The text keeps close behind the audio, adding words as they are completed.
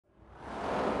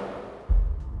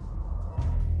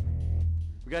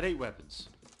We got 8 weapons,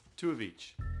 2 of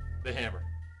each. The hammer,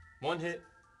 1 hit,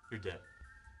 you're dead.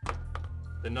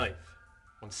 The knife,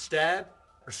 1 stab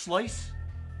or slice,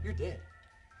 you're dead.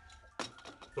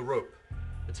 The rope,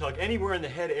 a tug anywhere in the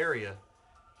head area,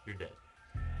 you're dead.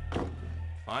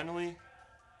 Finally,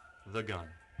 the gun.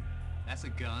 That's a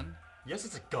gun? Yes,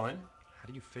 it's a gun. How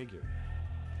do you figure?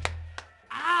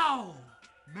 Ow!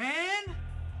 Man!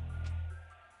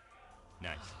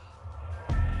 Nice.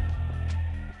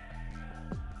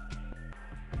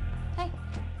 Hey,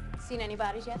 seen any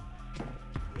bodies yet?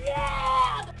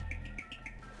 Yeah!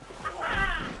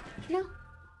 No.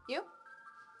 You?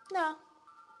 No.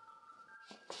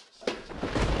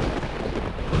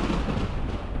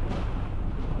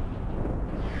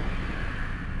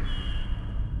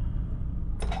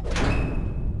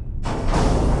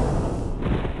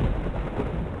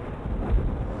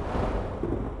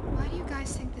 Why do you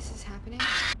guys think this is happening?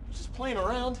 Just playing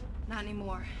around. Not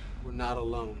anymore. We're not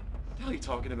alone. What the hell are you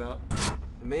talking about?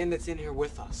 The man that's in here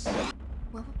with us.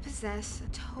 What would possess a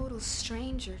total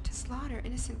stranger to slaughter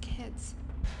innocent kids?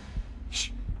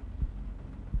 Shh.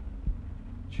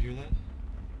 Did you hear that?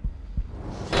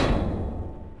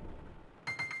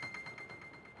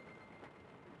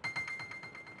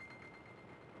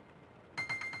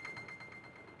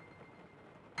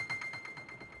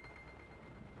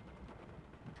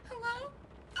 Hello?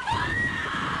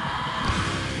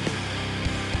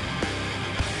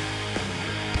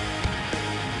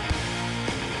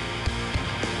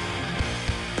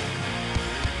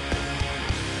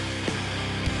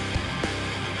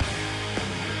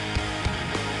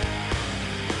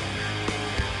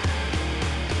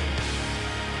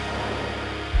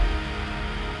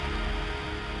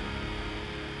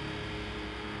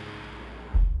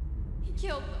 He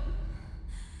killed them.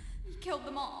 He killed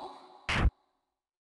them all.